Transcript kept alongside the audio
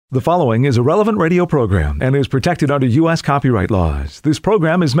The following is a relevant radio program and is protected under U.S. copyright laws. This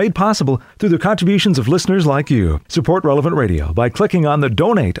program is made possible through the contributions of listeners like you. Support Relevant Radio by clicking on the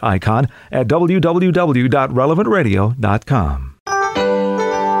donate icon at www.relevantradio.com.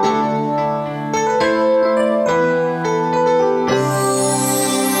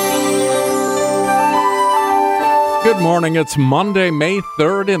 Good morning. It's Monday, May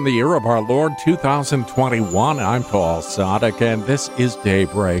 3rd in the year of our Lord 2021. I'm Paul Sadek, and this is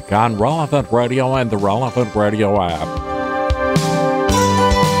Daybreak on Relevant Radio and the Relevant Radio app.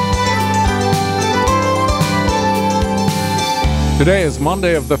 Today is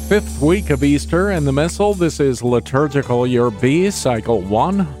Monday of the 5th week of Easter in the Missal. This is Liturgical Year B, Cycle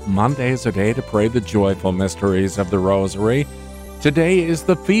 1. Monday is a day to pray the joyful mysteries of the Rosary. Today is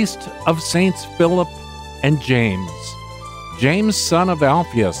the feast of Saints Philip and James. James, son of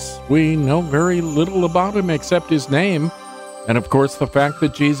Alphaeus. We know very little about him except his name, and of course the fact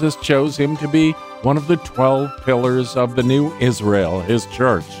that Jesus chose him to be one of the 12 pillars of the new Israel, his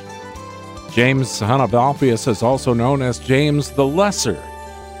church. James, son of Alphaeus, is also known as James the Lesser,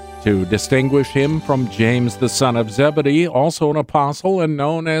 to distinguish him from James the son of Zebedee, also an apostle and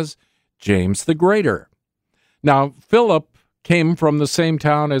known as James the Greater. Now, Philip came from the same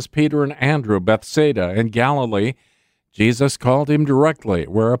town as Peter and Andrew, Bethsaida in Galilee. Jesus called him directly,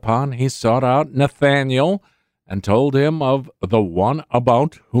 whereupon he sought out Nathaneal and told him of the one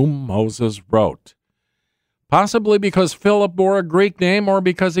about whom Moses wrote. Possibly because Philip bore a Greek name or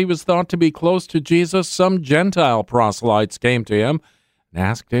because he was thought to be close to Jesus, some Gentile proselytes came to him and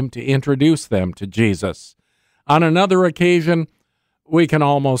asked him to introduce them to Jesus. On another occasion, we can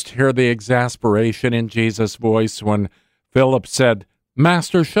almost hear the exasperation in Jesus' voice when Philip said,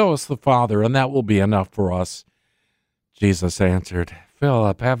 "Master, show us the Father, and that will be enough for us." Jesus answered,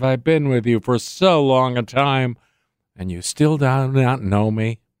 "Philip, have I been with you for so long a time, and you still do not know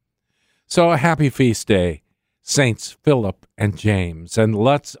me?" So a happy feast day, Saints Philip and James, and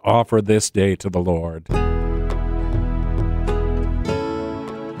let's offer this day to the Lord.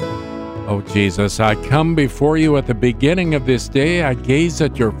 Oh, Jesus, I come before you at the beginning of this day. I gaze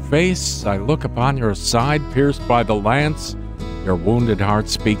at your face. I look upon your side pierced by the lance. Your wounded heart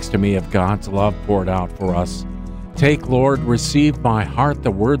speaks to me of God's love poured out for us. Take, Lord, receive my heart,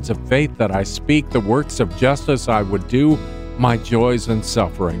 the words of faith that I speak, the works of justice I would do, my joys and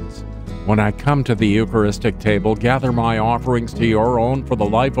sufferings. When I come to the Eucharistic table, gather my offerings to your own for the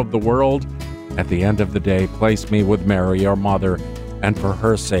life of the world. At the end of the day, place me with Mary, your mother, and for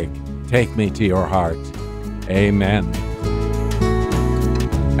her sake, take me to your heart. Amen.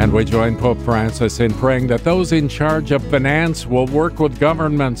 And we join Pope Francis in praying that those in charge of finance will work with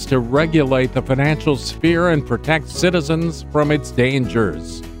governments to regulate the financial sphere and protect citizens from its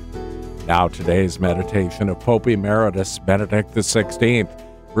dangers. Now today's meditation of Pope Emeritus Benedict XVI,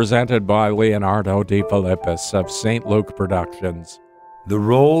 presented by Leonardo de Philippis of St. Luke Productions. The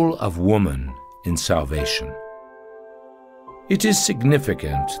role of woman in salvation. It is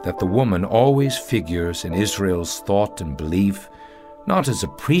significant that the woman always figures in Israel's thought and belief, not as a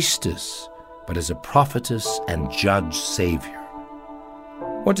priestess, but as a prophetess and judge savior.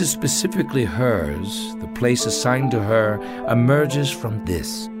 What is specifically hers, the place assigned to her, emerges from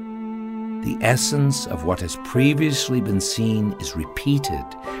this. The essence of what has previously been seen is repeated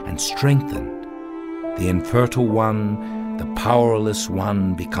and strengthened. The infertile one, the powerless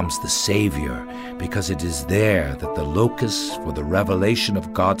one, becomes the Savior, because it is there that the locus for the revelation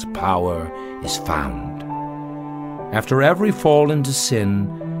of God's power is found. After every fall into sin,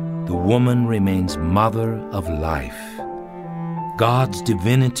 the woman remains mother of life. God's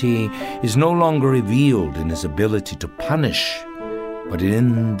divinity is no longer revealed in his ability to punish, but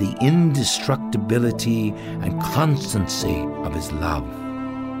in the indestructibility and constancy of his love.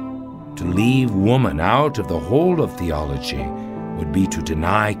 To leave woman out of the whole of theology would be to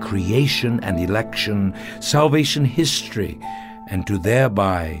deny creation and election, salvation history, and to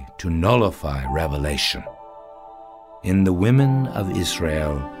thereby to nullify revelation. In the women of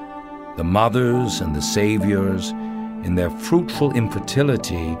Israel, the mothers and the saviors, in their fruitful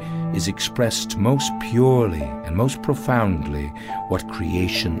infertility, is expressed most purely and most profoundly what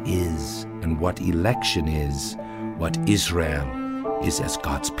creation is and what election is, what Israel is as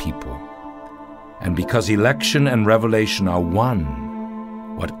God's people. And because election and revelation are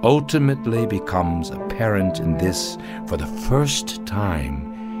one, what ultimately becomes apparent in this for the first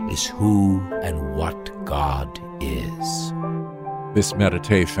time is who and what God is. This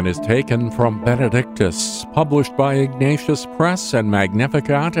meditation is taken from Benedictus, published by Ignatius Press and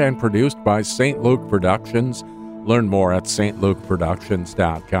Magnificat, and produced by St. Luke Productions. Learn more at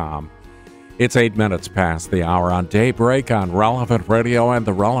stlukeproductions.com. It's 8 minutes past the hour on Daybreak on Relevant Radio and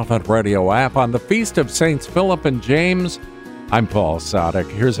the Relevant Radio app on the Feast of Saints Philip and James. I'm Paul Sadek.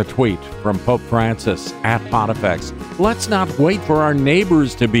 Here's a tweet from Pope Francis at Pontifex. Let's not wait for our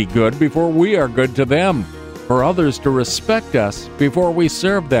neighbors to be good before we are good to them, for others to respect us before we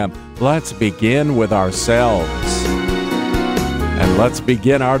serve them. Let's begin with ourselves. And let's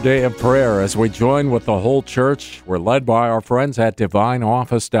begin our day of prayer as we join with the whole church. We're led by our friends at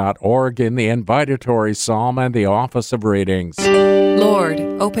divineoffice.org in the invitatory psalm and the office of readings. Lord,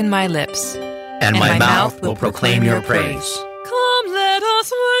 open my lips, and my mouth will proclaim your praise. Come, let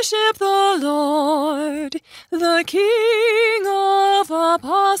us worship the Lord, the King of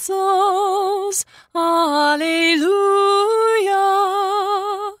apostles. Alleluia.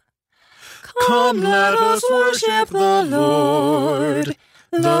 Come, let us worship the Lord,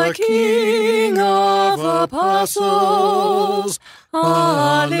 the King of apostles.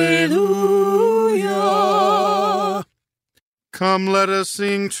 Alleluia. Come, let us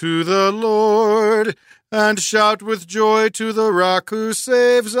sing to the Lord, and shout with joy to the Rock who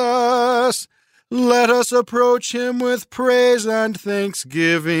saves us. Let us approach him with praise and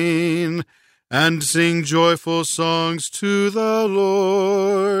thanksgiving, and sing joyful songs to the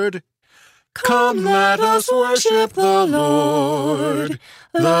Lord. Come, let us worship the Lord,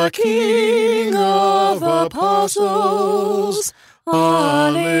 the King of apostles.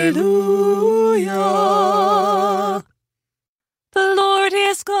 Alleluia. The Lord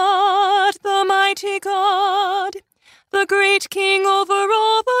is God, the mighty God, the great King over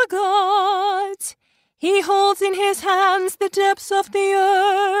all the gods. He holds in his hands the depths of the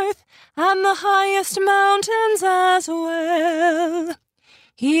earth, and the highest mountains as well.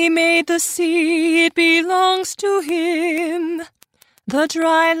 He made the sea, it belongs to him. The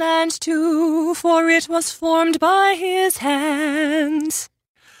dry land too, for it was formed by his hands.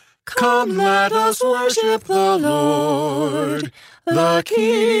 Come, let us worship the Lord, the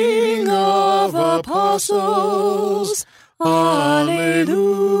King of apostles. Alleluia.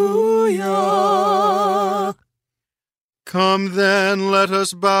 Come then, let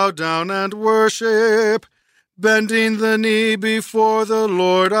us bow down and worship, bending the knee before the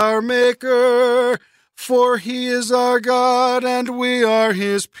Lord our Maker. For he is our God, and we are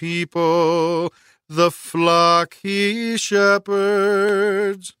his people, the flock he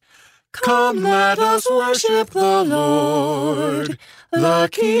shepherds. Come, let us worship the Lord, the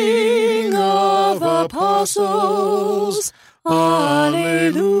King of apostles.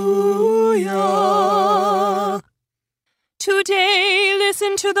 Alleluia. Today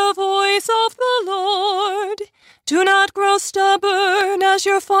listen to the voice of the Lord. Do not grow stubborn as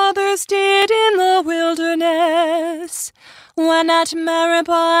your fathers did in the wilderness, when at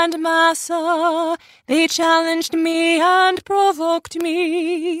Meribah and Massah they challenged me and provoked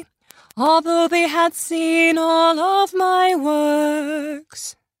me, although they had seen all of my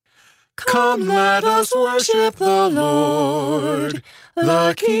works. Come, let us worship the Lord,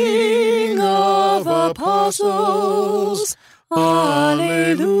 the King of apostles.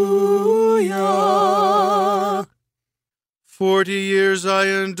 Alleluia. 40 years I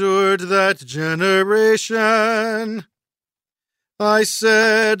endured that generation. I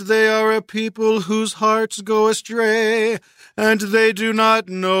said, they are a people whose hearts go astray, and they do not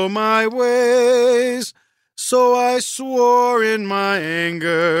know my ways. So I swore in my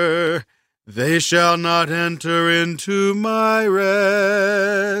anger, they shall not enter into my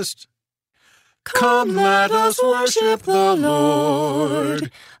rest. Come, let us worship the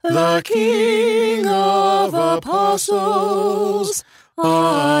Lord, the King of apostles.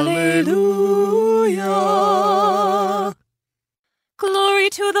 Alleluia. Glory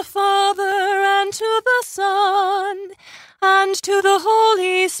to the Father, and to the Son, and to the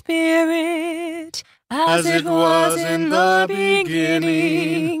Holy Spirit, as it was in the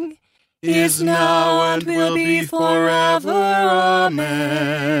beginning, is now, and will be forever.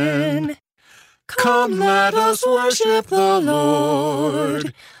 Amen. Come, let us worship the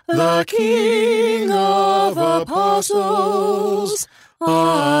Lord, the King of apostles.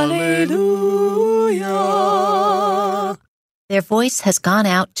 Alleluia. Their voice has gone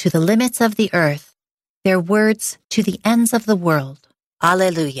out to the limits of the earth, their words to the ends of the world.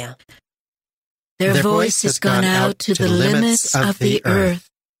 Alleluia. Their voice has gone out to the limits of the earth,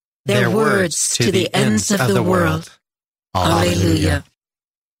 their words to the ends of the world. Alleluia.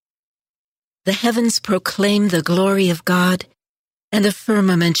 The heavens proclaim the glory of God, and the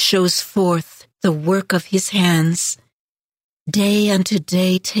firmament shows forth the work of his hands. Day unto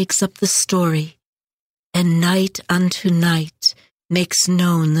day takes up the story, and night unto night makes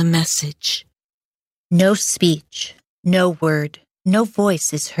known the message. No speech, no word, no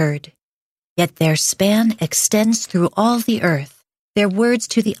voice is heard. Yet their span extends through all the earth, their words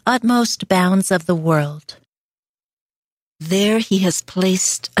to the utmost bounds of the world. There he has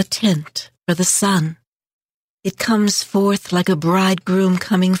placed a tent for the sun. It comes forth like a bridegroom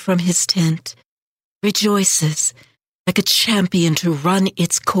coming from his tent, rejoices like a champion to run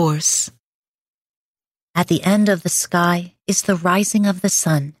its course. At the end of the sky is the rising of the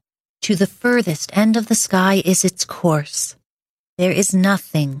sun. To the furthest end of the sky is its course. There is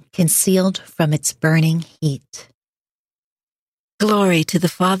nothing concealed from its burning heat. Glory to the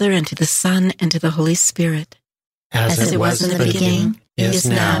Father, and to the Son, and to the Holy Spirit. As it was in the beginning, is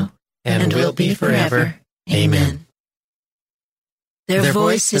now, and will be forever. Amen. Their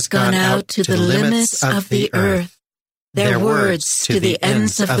voice has gone out to the limits of the earth, their words to the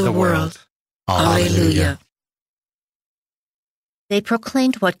ends of the world. Alleluia. They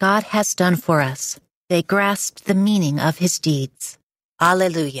proclaimed what God has done for us. They grasped the meaning of his deeds.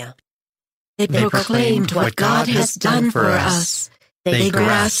 Alleluia. They proclaimed what God has done for us. They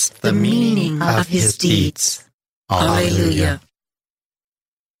grasped the meaning of his deeds. Alleluia.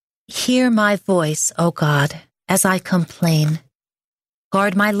 Hear my voice, O God, as I complain.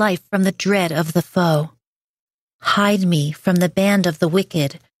 Guard my life from the dread of the foe. Hide me from the band of the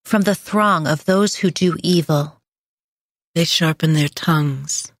wicked, from the throng of those who do evil. They sharpen their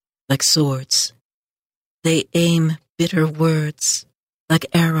tongues like swords. They aim bitter words like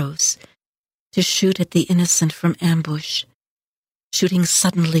arrows to shoot at the innocent from ambush, shooting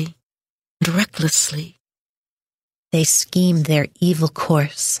suddenly and recklessly. They scheme their evil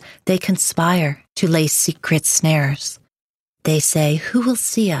course. They conspire to lay secret snares. They say, "Who will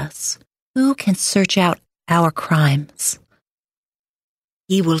see us? Who can search out our crimes?"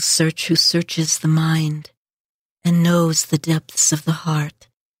 He will search who searches the mind and knows the depths of the heart.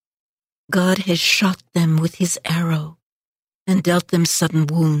 God has shot them with his arrow and dealt them sudden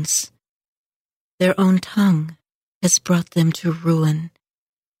wounds. Their own tongue has brought them to ruin,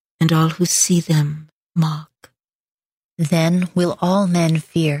 and all who see them mock. Then will all men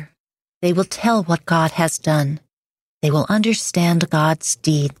fear. They will tell what God has done. They will understand God's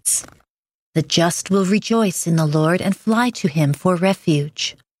deeds. The just will rejoice in the Lord and fly to him for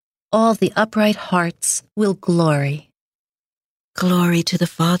refuge. All the upright hearts will glory. Glory to the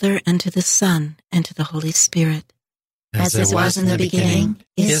Father, and to the Son, and to the Holy Spirit. As it was in the beginning,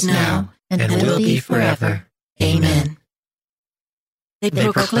 is now, and will be forever. Amen. They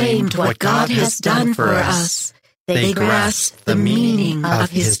proclaimed what God has done for us. They grasped the meaning of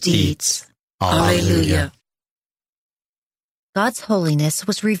his deeds. Alleluia. God's holiness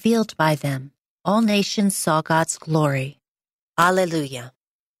was revealed by them. All nations saw God's glory. Alleluia.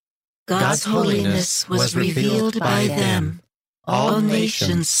 God's holiness was revealed by them. All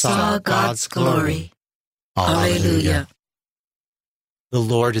nations saw God's glory. Alleluia. The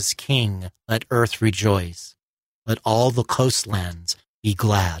Lord is King. Let earth rejoice. Let all the coastlands be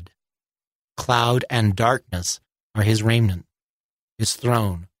glad. Cloud and darkness are his raiment. His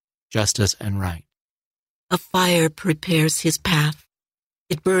throne, justice and right. A fire prepares his path.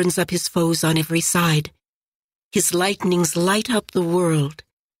 It burns up his foes on every side. His lightnings light up the world.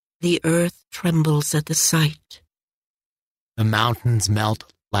 The earth trembles at the sight. The mountains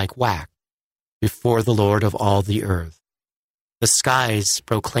melt like wax before the Lord of all the earth. The skies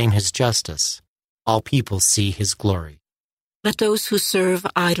proclaim his justice. All people see his glory. Let those who serve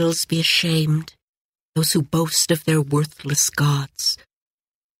idols be ashamed, those who boast of their worthless gods.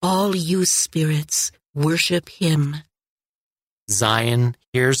 All you spirits, worship him. Zion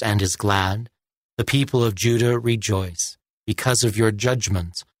hears and is glad. The people of Judah rejoice because of your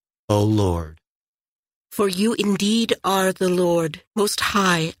judgments, O Lord. For you indeed are the Lord, most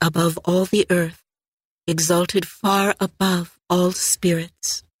high above all the earth, exalted far above all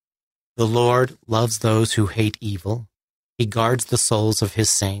spirits. The Lord loves those who hate evil. He guards the souls of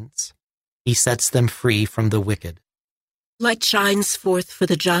his saints. He sets them free from the wicked. Light shines forth for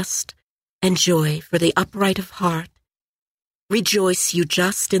the just, and joy for the upright of heart. Rejoice, you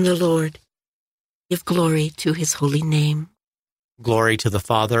just, in the Lord. Give glory to his holy name. Glory to the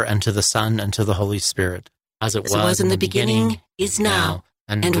Father, and to the Son, and to the Holy Spirit, as it was in the beginning, is now,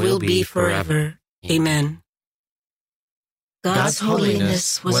 and will be forever. Amen. God's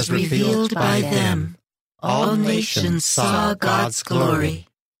holiness was revealed by them. All nations saw God's glory.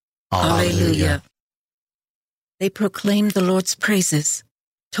 Alleluia. They proclaimed the Lord's praises,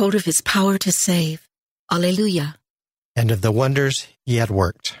 told of his power to save. Alleluia. And of the wonders he had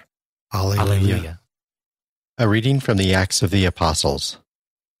worked. Alleluia. A reading from the Acts of the Apostles.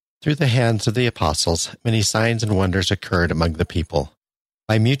 Through the hands of the apostles, many signs and wonders occurred among the people.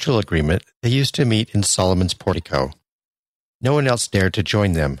 By mutual agreement, they used to meet in Solomon's portico. No one else dared to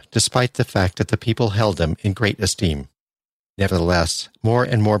join them, despite the fact that the people held them in great esteem. Nevertheless, more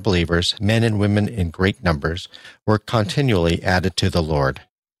and more believers, men and women in great numbers, were continually added to the Lord.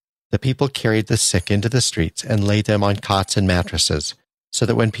 The people carried the sick into the streets and laid them on cots and mattresses, so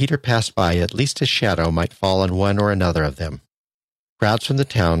that when Peter passed by, at least his shadow might fall on one or another of them. Crowds from the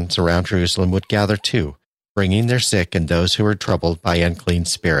towns around Jerusalem would gather too, bringing their sick and those who were troubled by unclean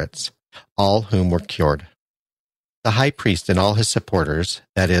spirits, all whom were cured. The high priest and all his supporters,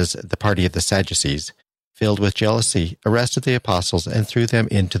 that is, the party of the Sadducees, filled with jealousy, arrested the apostles and threw them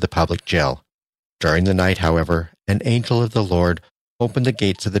into the public jail. During the night, however, an angel of the Lord opened the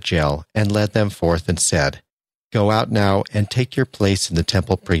gates of the jail and led them forth and said, "Go out now and take your place in the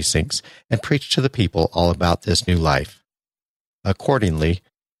temple precincts and preach to the people all about this new life." Accordingly,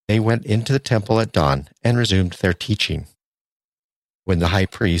 they went into the temple at dawn and resumed their teaching. When the high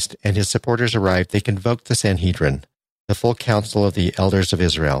priest and his supporters arrived, they convoked the Sanhedrin, the full council of the elders of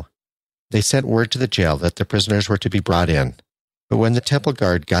Israel. They sent word to the jail that the prisoners were to be brought in. But when the temple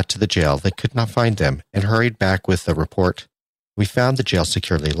guard got to the jail, they could not find them and hurried back with the report, "We found the jail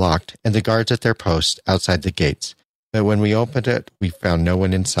securely locked and the guards at their posts outside the gates, but when we opened it, we found no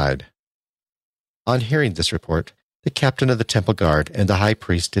one inside." On hearing this report, the captain of the temple guard and the high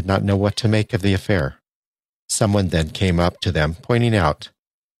priest did not know what to make of the affair. Someone then came up to them, pointing out,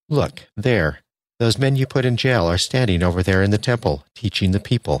 "Look, there, those men you put in jail are standing over there in the temple, teaching the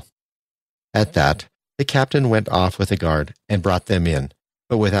people." At that, the captain went off with the guard and brought them in,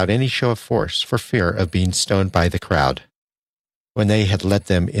 but without any show of force, for fear of being stoned by the crowd. When they had let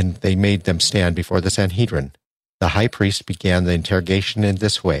them in, they made them stand before the Sanhedrin. The high priest began the interrogation in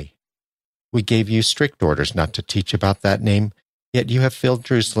this way: "We gave you strict orders not to teach about that name, yet you have filled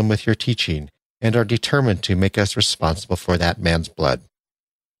Jerusalem with your teaching, and are determined to make us responsible for that man's blood."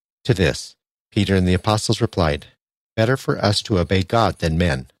 To this, Peter and the apostles replied, "Better for us to obey God than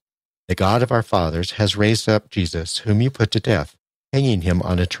men. The God of our fathers has raised up Jesus, whom you put to death, hanging him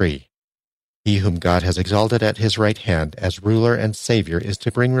on a tree. He whom God has exalted at his right hand as ruler and Savior is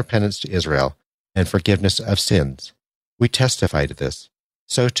to bring repentance to Israel and forgiveness of sins. We testify to this.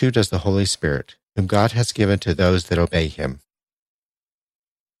 So too does the Holy Spirit, whom God has given to those that obey him."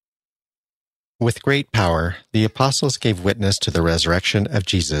 With great power, the apostles gave witness to the resurrection of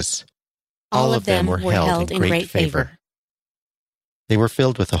Jesus. All of them were held in great favor. They were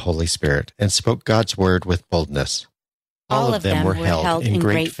filled with the Holy Spirit and spoke God's word with boldness. All of them were held in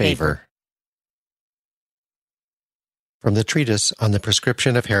great favor. From the treatise on the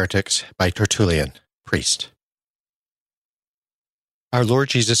prescription of heretics by Tertullian, priest. Our Lord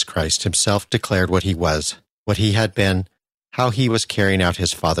Jesus Christ himself declared what he was, what he had been, how he was carrying out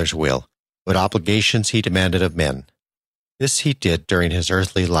his Father's will, what obligations he demanded of men. This he did during his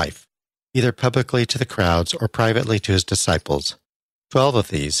earthly life, either publicly to the crowds or privately to his disciples. 12 of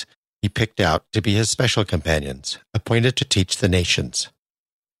these he picked out to be his special companions, appointed to teach the nations.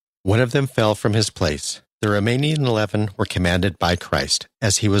 One of them fell from his place. The remaining 11 were commanded by Christ,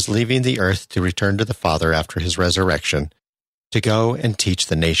 as he was leaving the earth to return to the Father after his resurrection, to go and teach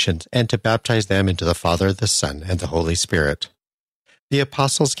the nations and to baptize them into the Father, the Son, and the Holy Spirit. The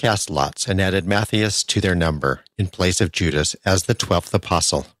apostles cast lots and added Matthias to their number, in place of Judas, as the 12th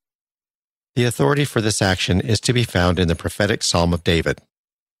apostle. The authority for this action is to be found in the prophetic Psalm of David.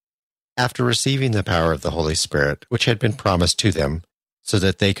 After receiving the power of the Holy Spirit, which had been promised to them, so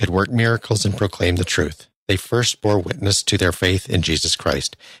that they could work miracles and proclaim the truth, they first bore witness to their faith in Jesus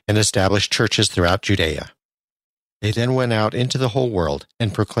Christ and established churches throughout Judea. They then went out into the whole world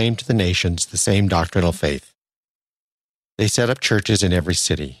and proclaimed to the nations the same doctrinal faith. They set up churches in every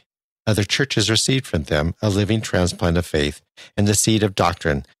city. Other churches received from them a living transplant of faith and the seed of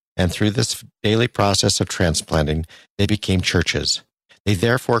doctrine, and through this daily process of transplanting, they became churches. They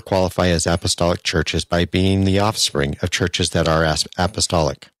therefore qualify as apostolic churches by being the offspring of churches that are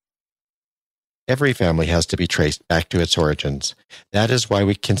apostolic. Every family has to be traced back to its origins. That is why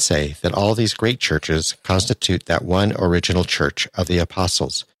we can say that all these great churches constitute that one original church of the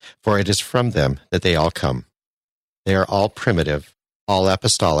apostles, for it is from them that they all come. They are all primitive, all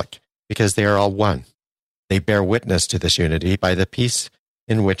apostolic, because they are all one. They bear witness to this unity by the peace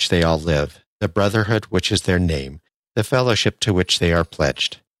in which they all live, the brotherhood which is their name, the fellowship to which they are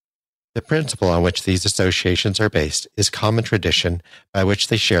pledged. The principle on which these associations are based is common tradition by which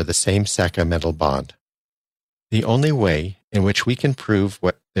they share the same sacramental bond. The only way in which we can prove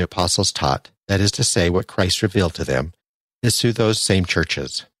what the apostles taught, that is to say, what Christ revealed to them, is through those same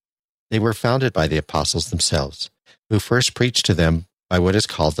churches. They were founded by the apostles themselves, who first preached to them by what is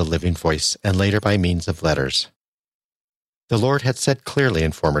called the living voice, and later by means of letters. The Lord had said clearly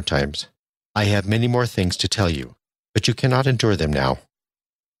in former times, "I have many more things to tell you, but you cannot endure them now."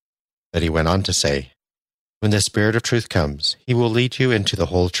 But he went on to say, "When the Spirit of truth comes, he will lead you into the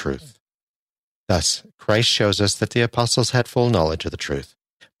whole truth." Thus, Christ shows us that the apostles had full knowledge of the truth,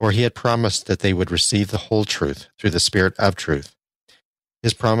 for he had promised that they would receive the whole truth through the Spirit of truth.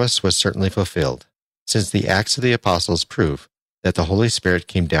 His promise was certainly fulfilled, since the Acts of the Apostles prove that the Holy Spirit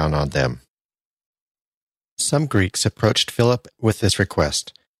came down on them. Some Greeks approached Philip with this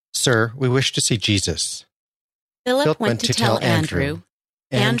request, "Sir, we wish to see Jesus." Philip went to tell Andrew.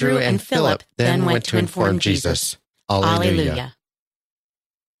 Andrew and Philip then went to inform Jesus. Alleluia.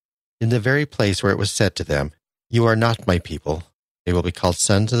 In the very place where it was said to them, "You are not my people, they will be called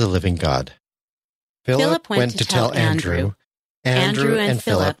sons of the living God." Philip went to tell Andrew. Andrew and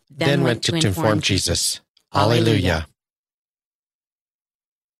Philip then went to inform Jesus. Alleluia.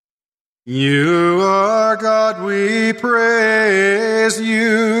 You are God, we praise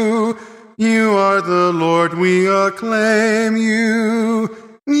you. You are the Lord, we acclaim you.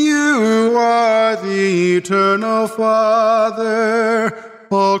 You are the eternal Father.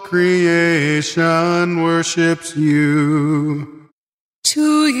 All creation worships you.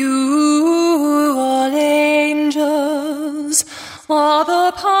 To you, all angels, all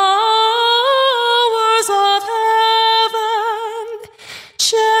the powers of heaven,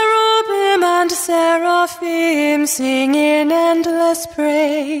 cherubim and seraphim sing in endless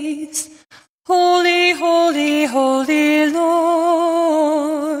praise. Holy, holy, holy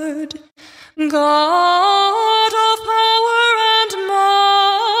Lord, God of power and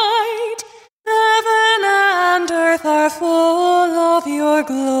might, heaven and earth are full of your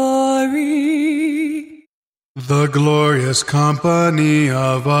glory. The glorious company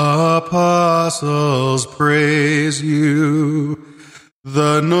of apostles praise you.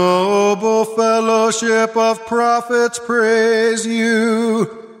 The noble fellowship of prophets praise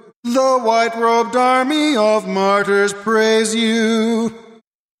you. The white-robed army of martyrs praise you.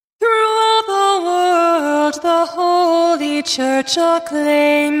 Throughout the world, the Holy Church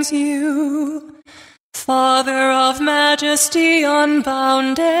acclaims you. Father of majesty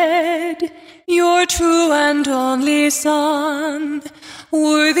unbounded, your true and only Son,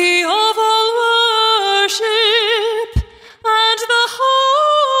 worthy of all worship, and the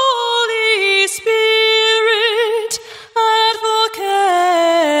Holy Spirit,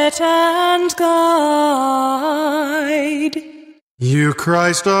 advocate and guide. You,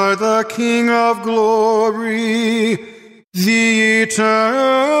 Christ, are the King of glory, the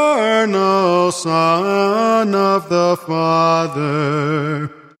eternal Son of the Father.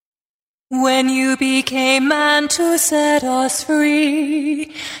 When you became man to set us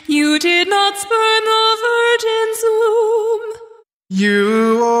free, you did not spurn the virgin's womb.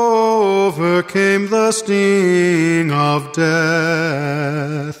 You overcame the sting of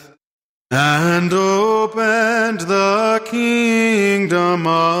death and opened the kingdom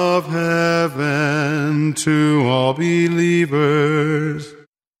of heaven to all believers.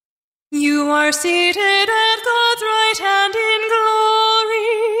 You are seated at God's right hand in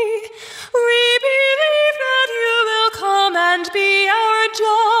glory. We believe that you will come and be our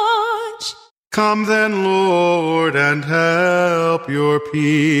judge. Come then, Lord, and help your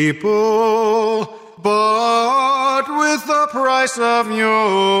people, bought with the price of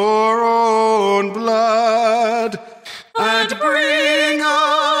your own blood, and bring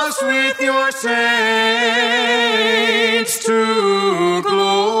us with your saints to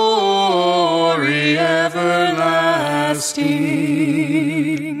glory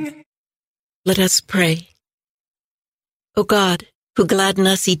everlasting. Let us pray. O God, who gladden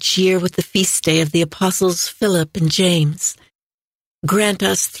us each year with the feast day of the apostles Philip and James, grant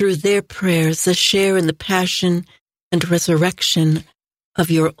us through their prayers a share in the passion and resurrection of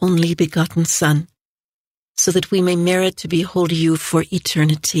your only begotten Son, so that we may merit to behold you for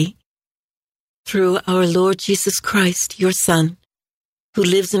eternity. Through our Lord Jesus Christ, your Son, who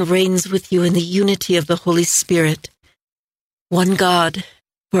lives and reigns with you in the unity of the Holy Spirit, one God,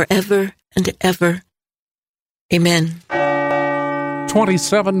 forever and ever. Amen.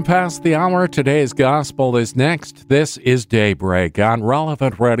 27 past the hour. Today's gospel is next. This is Daybreak on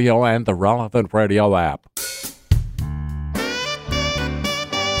Relevant Radio and the Relevant Radio app.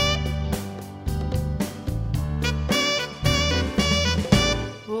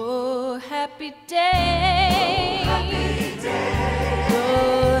 Oh, happy day. Oh, happy day.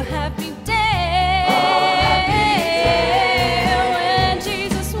 Oh, happy day. Oh, happy day. When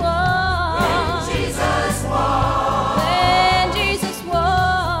Jesus walked. When Jesus walked. When Jesus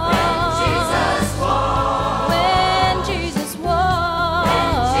walked. When Jesus walked. When Jesus walked.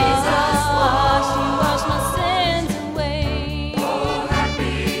 When Jesus walked. He was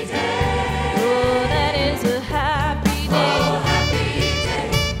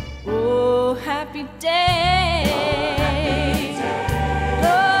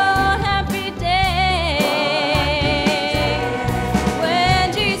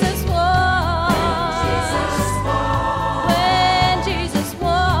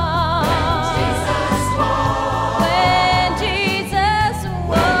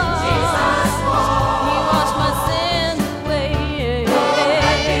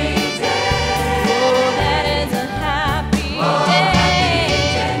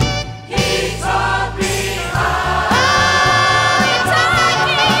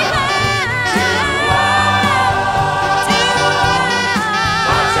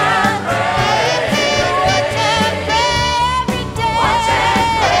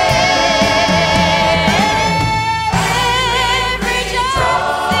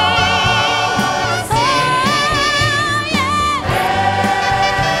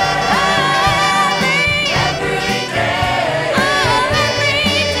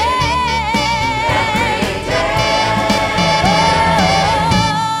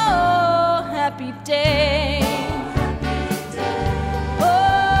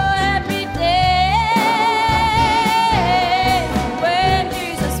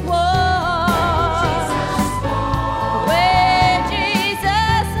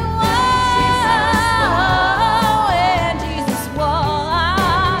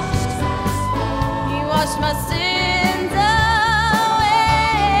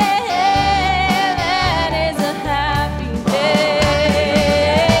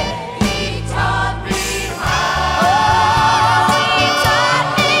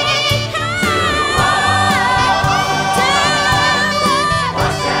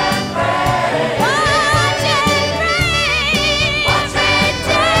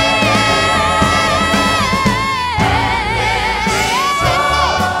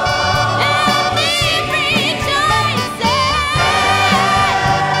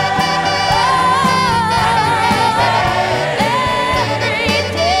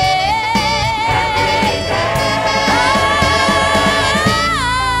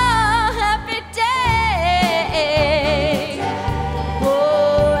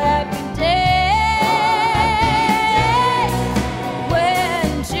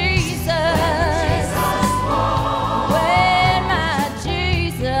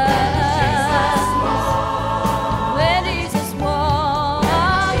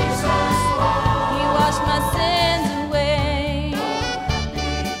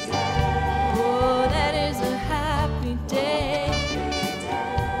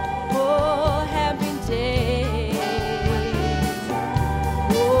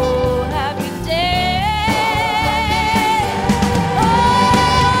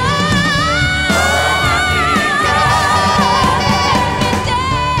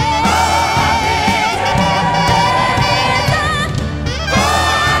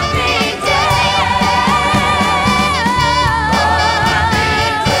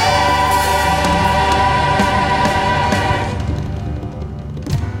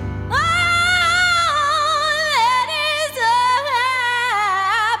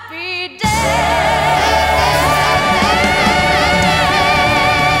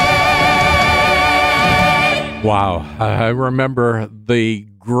Wow, I remember the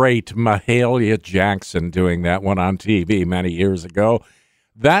great Mahalia Jackson doing that one on TV many years ago.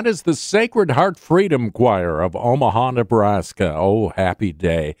 That is the Sacred Heart Freedom Choir of Omaha, Nebraska. Oh, happy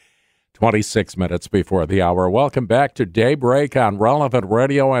day. 26 minutes before the hour. Welcome back to Daybreak on Relevant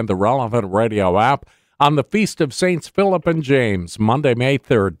Radio and the Relevant Radio app on the Feast of Saints Philip and James, Monday, May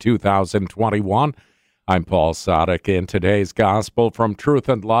 3rd, 2021. I'm Paul Sadek. In today's Gospel from Truth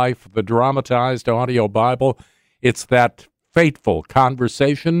and Life, the dramatized audio Bible, it's that fateful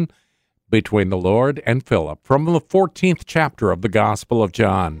conversation between the Lord and Philip from the 14th chapter of the Gospel of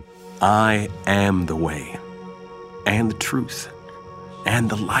John. I am the way, and the truth, and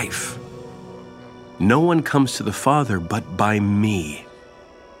the life. No one comes to the Father but by me.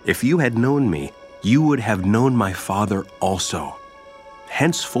 If you had known me, you would have known my Father also.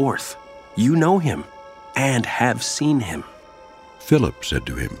 Henceforth, you know him and have seen him. Philip said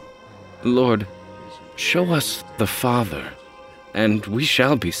to him, Lord, show us the Father, and we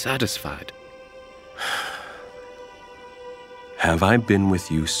shall be satisfied. Have I been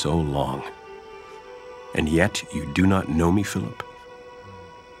with you so long, and yet you do not know me, Philip?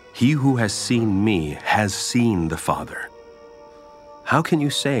 He who has seen me has seen the Father. How can you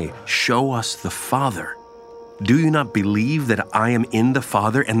say, show us the Father? Do you not believe that I am in the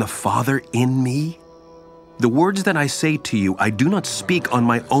Father and the Father in me? The words that I say to you, I do not speak on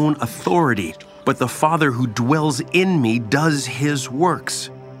my own authority, but the Father who dwells in me does his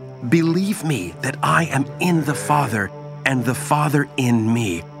works. Believe me that I am in the Father and the Father in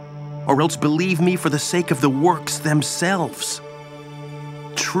me, or else believe me for the sake of the works themselves.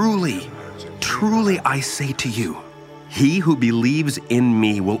 Truly, truly I say to you, he who believes in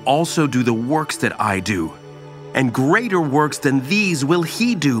me will also do the works that I do, and greater works than these will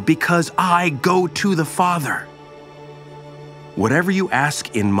he do, because I go to the Father. Whatever you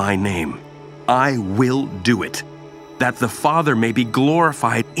ask in my name, I will do it, that the Father may be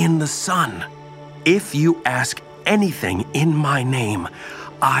glorified in the Son. If you ask anything in my name,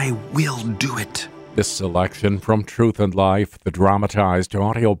 I will do it. This selection from Truth and Life, the dramatized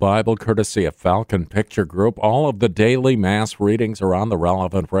audio Bible courtesy of Falcon Picture Group. All of the daily Mass readings are on the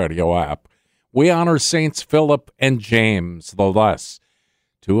Relevant Radio app. We honor Saints Philip and James the Less,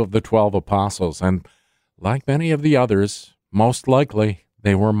 2 of the 12 apostles, and like many of the others, most likely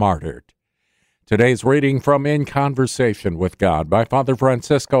they were martyred. Today's reading from In Conversation with God by Father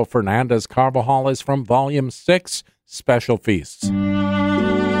Francisco Fernandez Carvajal is from Volume 6, Special Feasts.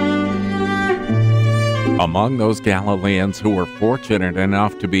 Among those Galileans who were fortunate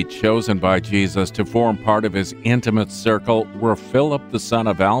enough to be chosen by Jesus to form part of his intimate circle were Philip the son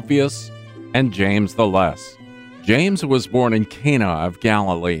of Alphaeus and James the Less. James was born in Cana of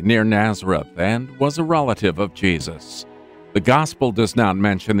Galilee near Nazareth and was a relative of Jesus. The Gospel does not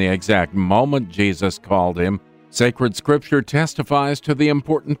mention the exact moment Jesus called him. Sacred Scripture testifies to the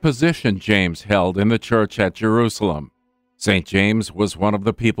important position James held in the church at Jerusalem. St. James was one of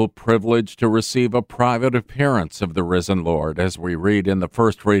the people privileged to receive a private appearance of the risen Lord, as we read in the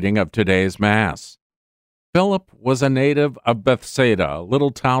first reading of today's Mass. Philip was a native of Bethsaida, a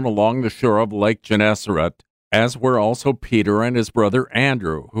little town along the shore of Lake Gennesaret, as were also Peter and his brother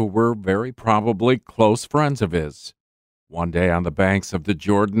Andrew, who were very probably close friends of his. One day on the banks of the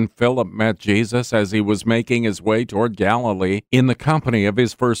Jordan, Philip met Jesus as he was making his way toward Galilee in the company of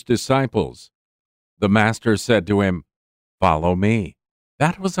his first disciples. The Master said to him, "Follow me."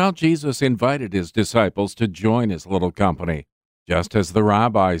 That was how Jesus invited his disciples to join his little company, just as the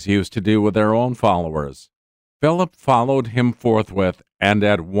rabbis used to do with their own followers. Philip followed him forthwith and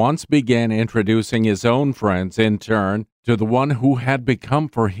at once began introducing his own friends in turn to the one who had become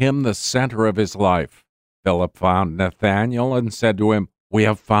for him the center of his life. Philip found Nathaneal and said to him, "We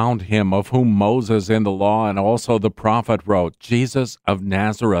have found him of whom Moses in the law and also the prophet wrote, Jesus of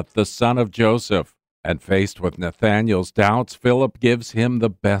Nazareth, the son of Joseph." And faced with Nathanael's doubts, Philip gives him the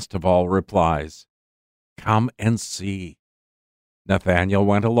best of all replies. "Come and see." Nathanael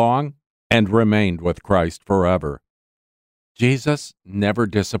went along and remained with Christ forever. Jesus never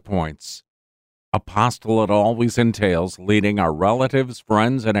disappoints. Apostolate always entails leading our relatives,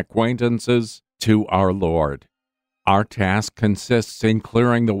 friends, and acquaintances to our Lord. Our task consists in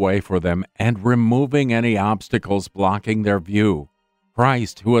clearing the way for them and removing any obstacles blocking their view.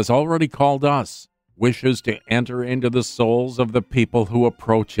 Christ, who has already called us, wishes to enter into the souls of the people who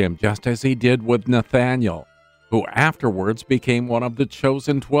approach him, just as he did with Nathanael, who afterwards became one of the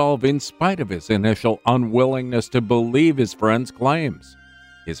chosen 12 in spite of his initial unwillingness to believe his friend's claims.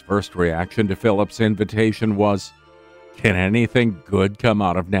 His first reaction to Philip's invitation was, "Can anything good come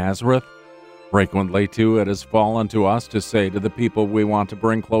out of Nazareth?" Frequently, too, it has fallen to us to say to the people we want to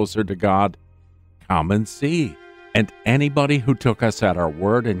bring closer to God, Come and see. And anybody who took us at our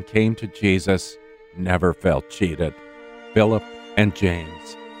word and came to Jesus never felt cheated. Philip and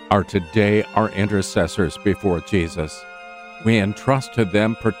James are today our intercessors before Jesus. We entrust to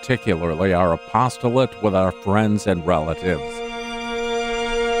them particularly our apostolate with our friends and relatives.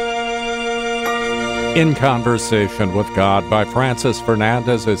 In Conversation with God by Francis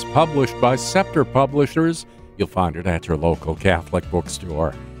Fernandez is published by Scepter Publishers. You'll find it at your local Catholic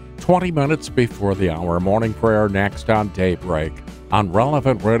bookstore. 20 minutes before the hour. Morning prayer next on Daybreak on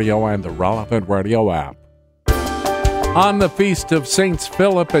Relevant Radio and the Relevant Radio app. On the Feast of Saints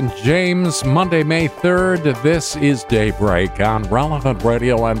Philip and James, Monday, May 3rd, this is Daybreak on Relevant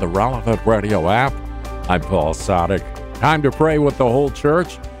Radio and the Relevant Radio app. I'm Paul Sadek. Time to pray with the whole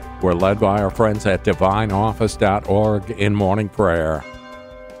church. We're led by our friends at divineoffice.org in morning prayer.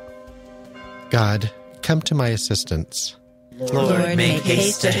 God, come to my assistance. Lord, make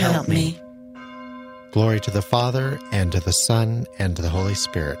haste to help me. Glory to the Father, and to the Son, and to the Holy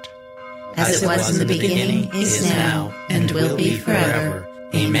Spirit. As it was in the beginning, is now, and will be forever.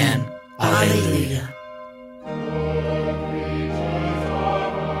 Amen. Alleluia.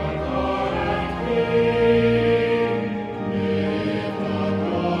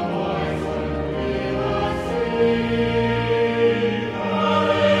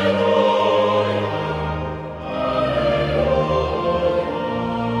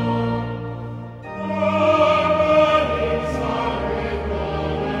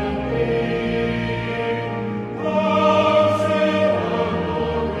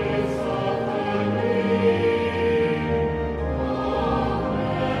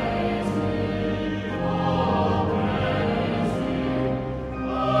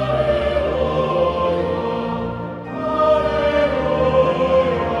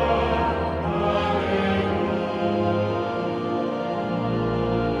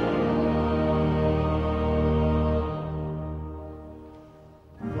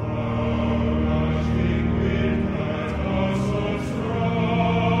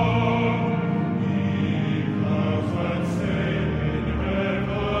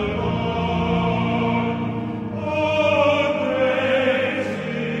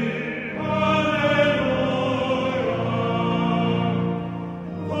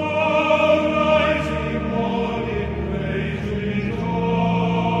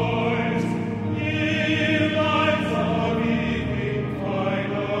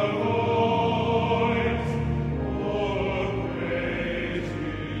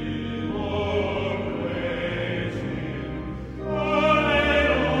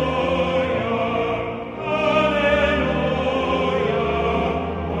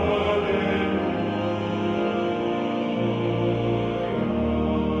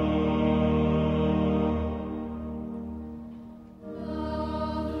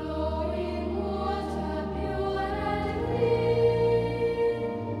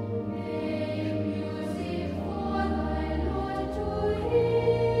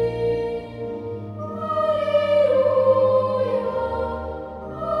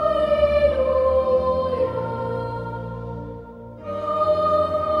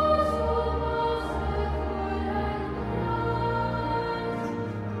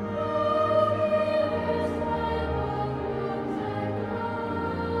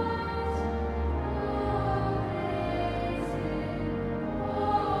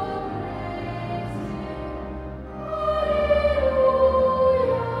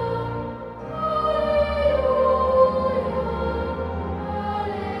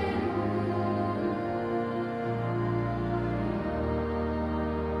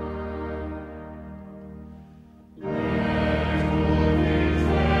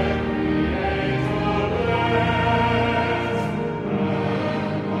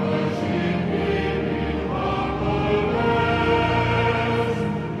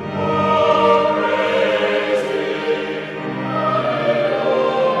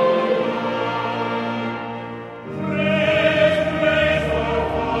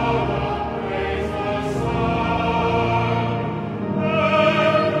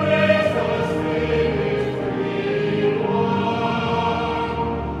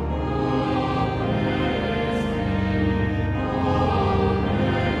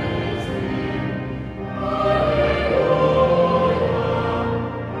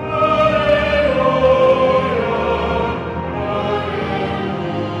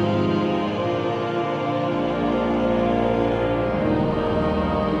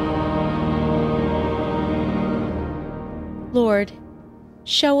 Lord,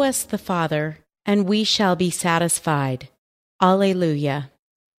 show us the Father, and we shall be satisfied. Alleluia.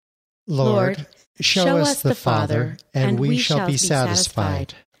 Lord, show us the Father, and we shall be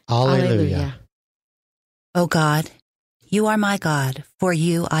satisfied. Alleluia. O God, you are my God, for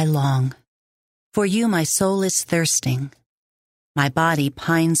you I long. For you my soul is thirsting. My body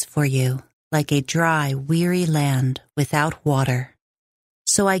pines for you, like a dry, weary land without water.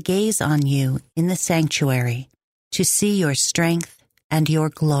 So I gaze on you in the sanctuary, to see your strength and your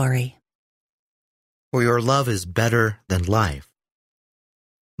glory. For your love is better than life.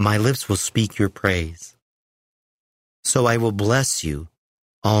 My lips will speak your praise. So I will bless you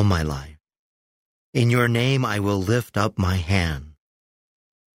all my life. In your name I will lift up my hand.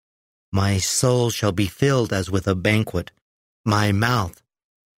 My soul shall be filled as with a banquet. My mouth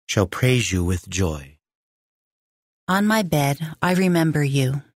shall praise you with joy. On my bed I remember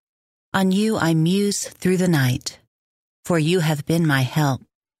you. On you I muse through the night. For you have been my help.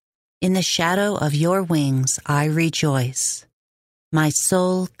 In the shadow of your wings I rejoice. My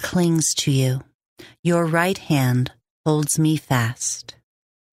soul clings to you. Your right hand holds me fast.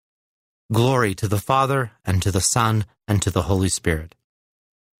 Glory to the Father, and to the Son, and to the Holy Spirit.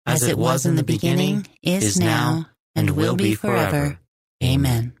 As it was in the beginning, is now, and will be forever.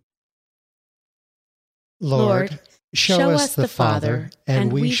 Amen. Lord, show us the Father,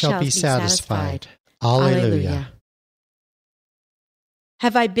 and we shall be satisfied. Alleluia.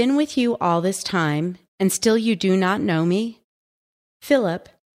 Have I been with you all this time, and still you do not know me? Philip,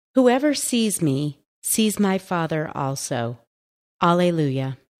 whoever sees me, sees my Father also.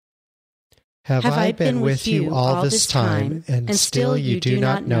 Alleluia. Have I been with you all this time, and still you do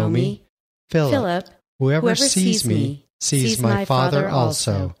not know me? Philip, whoever sees me, sees my Father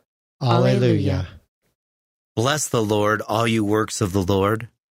also. Alleluia. Bless the Lord, all you works of the Lord.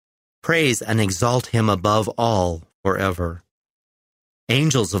 Praise and exalt him above all forever.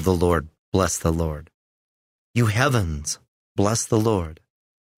 Angels of the Lord, bless the Lord. You heavens, bless the Lord.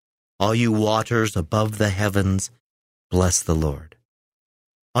 All you waters above the heavens, bless the Lord.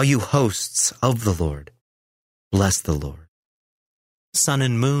 All you hosts of the Lord, bless the Lord. Sun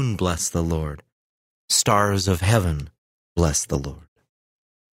and moon, bless the Lord. Stars of heaven, bless the Lord.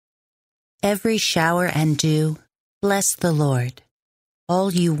 Every shower and dew, bless the Lord.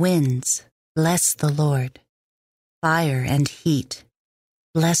 All you winds, bless the Lord. Fire and heat,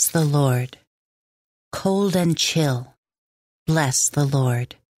 bless the Lord. Cold and chill, bless the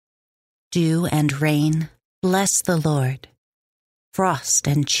Lord. Dew and rain, bless the Lord. Frost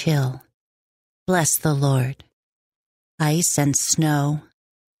and chill, bless the Lord. Ice and snow,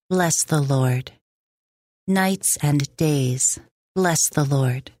 bless the Lord. Nights and days, bless the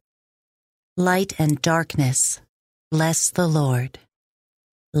Lord. Light and darkness, bless the Lord.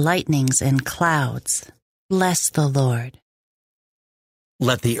 Lightnings and clouds, bless the Lord.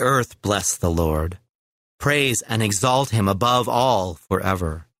 Let the earth bless the Lord. Praise and exalt him above all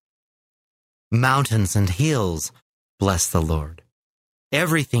forever. Mountains and hills, bless the Lord.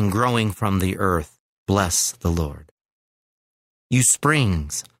 Everything growing from the earth, bless the Lord. You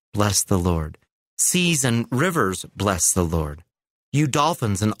springs, bless the Lord. Seas and rivers, bless the Lord. You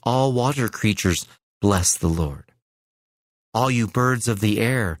dolphins and all water creatures, bless the Lord. All you birds of the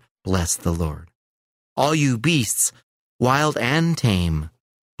air, bless the Lord. All you beasts, wild and tame,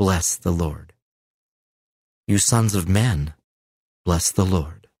 bless the Lord. You sons of men, bless the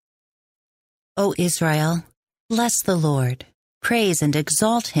Lord. O Israel, bless the Lord. Praise and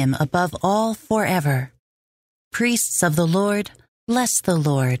exalt him above all forever. Priests of the Lord, bless the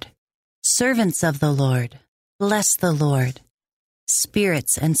Lord. Servants of the Lord, bless the Lord.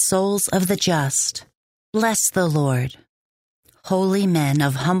 Spirits and souls of the just, bless the Lord. Holy men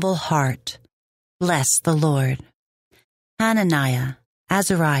of humble heart, bless the Lord. Hananiah,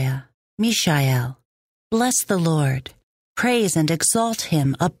 Azariah, Mishael, bless the Lord. Praise and exalt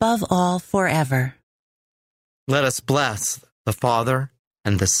him above all forever. Let us bless the Father,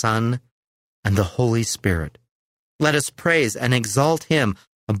 and the Son, and the Holy Spirit. Let us praise and exalt him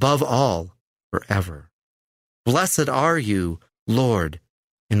above all forever. Blessed are you, Lord,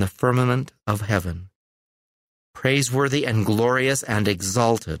 in the firmament of heaven. Praiseworthy and glorious and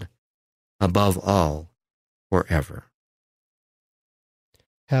exalted above all forever.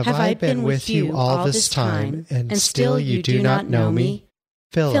 Have I been with you all this time, and still you do not know me?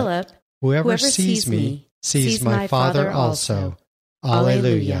 Philip, whoever sees me, sees my Father also.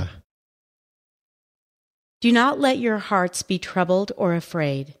 Alleluia. Do not let your hearts be troubled or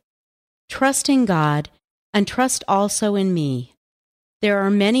afraid. Trust in God, and trust also in me. There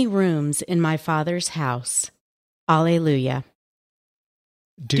are many rooms in my Father's house. Alleluia.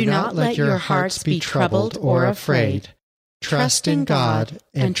 Do not let your hearts be troubled or afraid. Trust in God,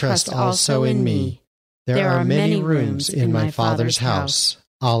 and trust also in me. There are many rooms in my Father's house.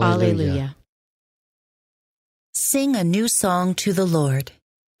 Alleluia. Sing a new song to the Lord.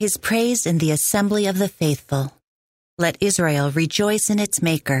 his praise in the assembly of the faithful. Let Israel rejoice in its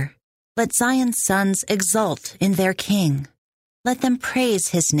Maker. Let Zion's sons exult in their King. Let them praise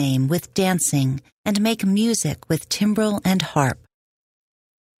his name with dancing and make music with timbrel and harp.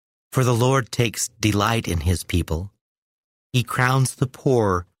 For the Lord takes delight in his people. He crowns the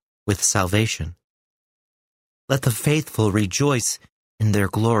poor with salvation. Let the faithful rejoice in their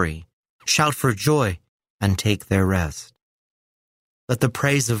glory, shout for joy, and take their rest. Let the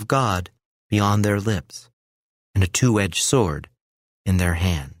praise of God be on their lips, and a two-edged sword in their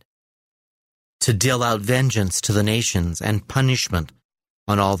hand, to deal out vengeance to the nations and punishment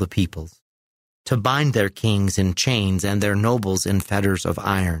on all the peoples, to bind their kings in chains and their nobles in fetters of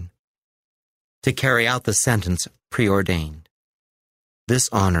iron, to carry out the sentence preordained. This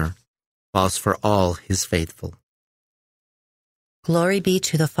honor falls for all his faithful. Glory be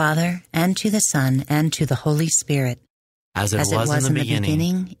to the Father, and to the Son, and to the Holy Spirit, as it was in the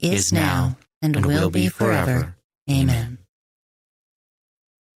beginning, is now, and will be forever. Amen.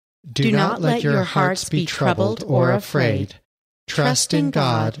 Do not let your hearts be troubled or afraid. Trust in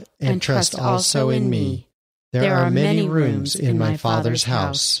God, and trust also in me. There are many rooms in my Father's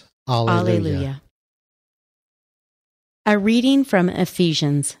house. Alleluia. A reading from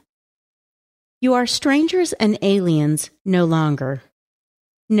Ephesians. You are strangers and aliens no longer.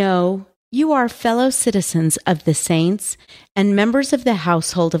 No, you are fellow citizens of the saints and members of the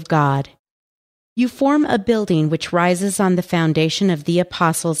household of God. You form a building which rises on the foundation of the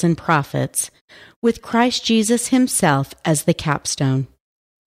apostles and prophets, with Christ Jesus himself as the capstone.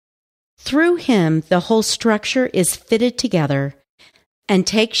 Through him, the whole structure is fitted together and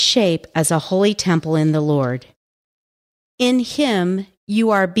takes shape as a holy temple in the Lord. In him, you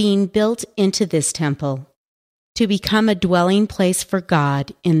are being built into this temple to become a dwelling place for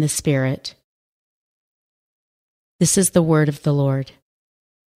God in the Spirit. This is the word of the Lord.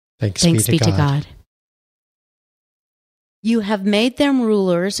 Thanks be to God. You have made them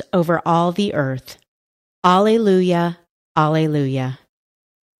rulers over all the earth. Alleluia, alleluia.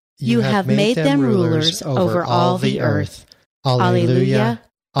 You have made them rulers over all the earth. Alleluia,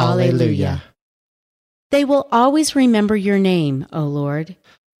 alleluia. They will always remember your name, O Lord.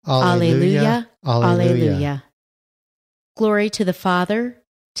 Alleluia, alleluia. Glory to the Father,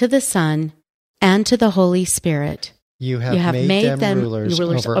 to the Son, and to the Holy Spirit. You have made them rulers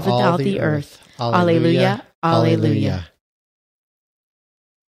over all the earth. Alleluia, alleluia.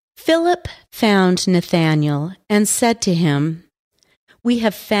 Philip found Nathaneal and said to him, We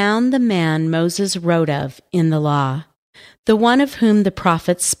have found the man Moses wrote of in the law, the one of whom the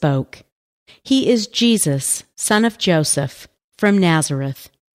prophets spoke. He is Jesus, son of Joseph, from Nazareth.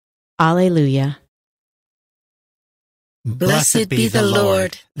 Alleluia. Blessed be the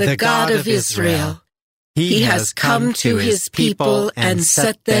Lord, the God of Israel. He has come to his people and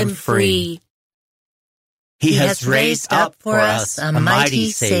set them free. He has raised up for us a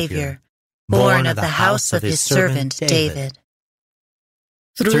mighty Savior, born of the house of his servant David.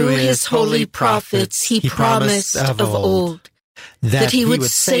 Through his holy prophets he promised of old that he would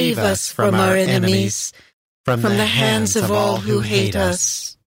save us from our enemies, from the hands of all who hate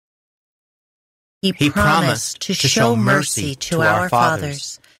us. He promised to show mercy to our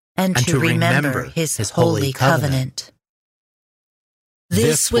fathers and to remember his holy covenant.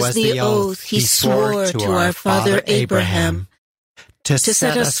 This was the oath he swore to our father Abraham, to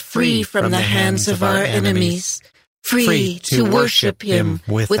set us free from the hands of our enemies, free to worship him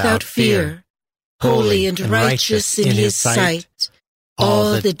without fear, holy and righteous in his sight,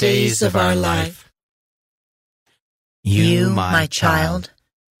 all the days of our life. You, my child,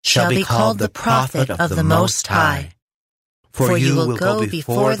 shall be called the prophet of the Most High, for you will go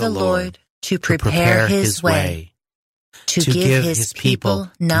before the Lord to prepare his way, to give his people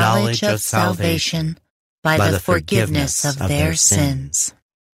knowledge of salvation by the forgiveness of their sins.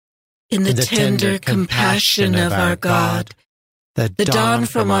 In the tender compassion of our God, the dawn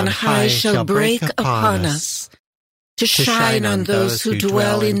from on high shall break upon us, to shine on those who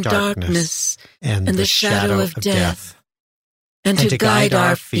dwell in darkness and the shadow of death, and to guide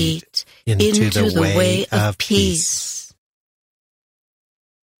our feet into the way of peace.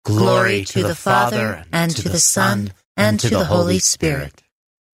 Glory to the Father, and to the Son, and to the Holy Spirit,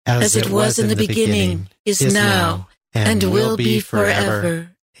 as it was in the beginning, is now, and will be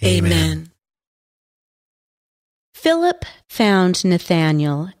forever. Amen. Philip found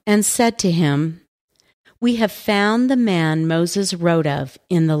Nathanael and said to him, We have found the man Moses wrote of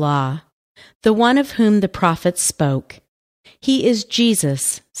in the law, the one of whom the prophets spoke. He is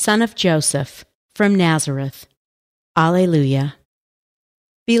Jesus, son of Joseph, from Nazareth. Alleluia.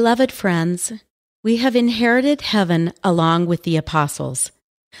 Beloved friends, we have inherited heaven along with the apostles.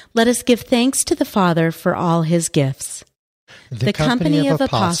 Let us give thanks to the Father for all his gifts. The company of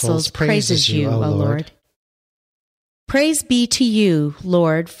apostles praises you, O Lord. Praise be to you,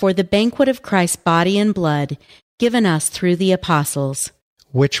 Lord, for the banquet of Christ's body and blood given us through the apostles,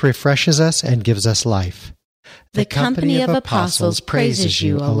 which refreshes us and gives us life. The company of apostles praises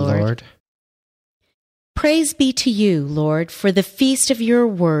you, O Lord. Praise be to you, Lord, for the feast of your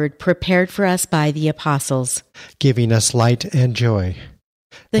word prepared for us by the apostles, giving us light and joy.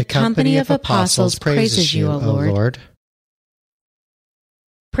 The company of apostles praises you, O Lord.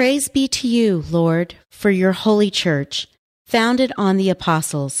 Praise be to you, Lord, for your holy church, founded on the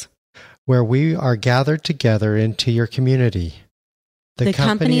apostles, where we are gathered together into your community. The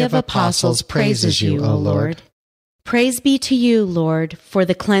company of apostles praises you, O Lord. Praise be to you, Lord, for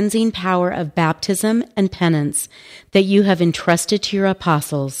the cleansing power of baptism and penance that you have entrusted to your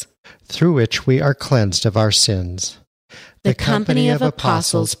apostles, through which we are cleansed of our sins. The company of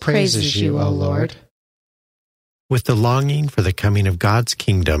apostles praises you, O Lord. With the longing for the coming of God's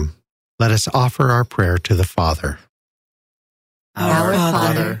kingdom, let us offer our prayer to the Father. Our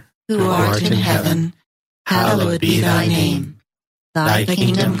Father, who art in heaven, hallowed be thy name. Thy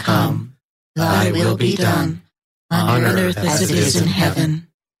kingdom come, thy will be done, on earth as it is in heaven.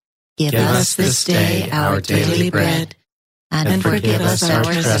 Give us this day our daily bread, and forgive us our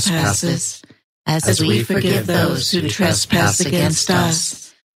trespasses, as we forgive those who trespass against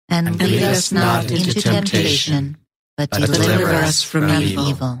us. And lead us not into temptation, but deliver us from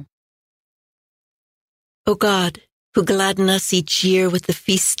evil. O God, who gladden us each year with the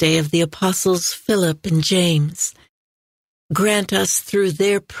feast day of the apostles Philip and James, grant us through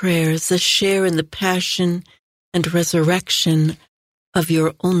their prayers a share in the passion and resurrection of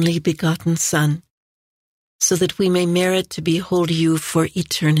your only begotten Son, so that we may merit to behold you for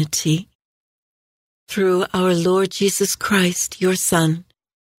eternity. Through our Lord Jesus Christ, your Son,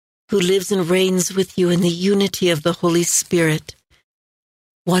 who lives and reigns with you in the unity of the Holy Spirit,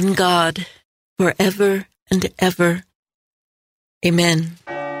 one God, forever and ever. Amen.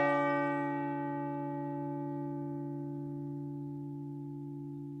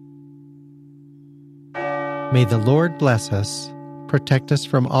 May the Lord bless us, protect us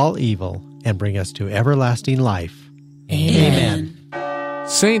from all evil, and bring us to everlasting life. Amen.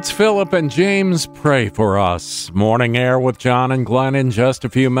 Saints Philip and James, pray for us. Morning Air with John and Glenn in just a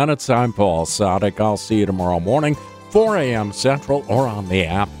few minutes. I'm Paul Sadek. I'll see you tomorrow morning, 4 a.m. Central, or on the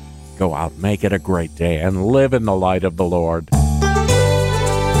app. Go out, make it a great day, and live in the light of the Lord.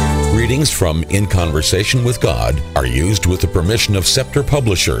 Readings from In Conversation with God are used with the permission of Scepter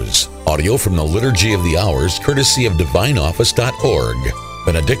Publishers. Audio from the Liturgy of the Hours, courtesy of DivineOffice.org.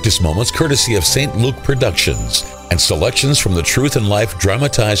 Benedictus Moments, courtesy of St. Luke Productions. And selections from the Truth and Life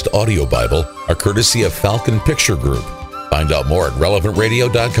Dramatized Audio Bible are courtesy of Falcon Picture Group. Find out more at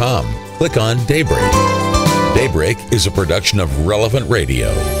relevantradio.com. Click on Daybreak. Daybreak is a production of Relevant Radio.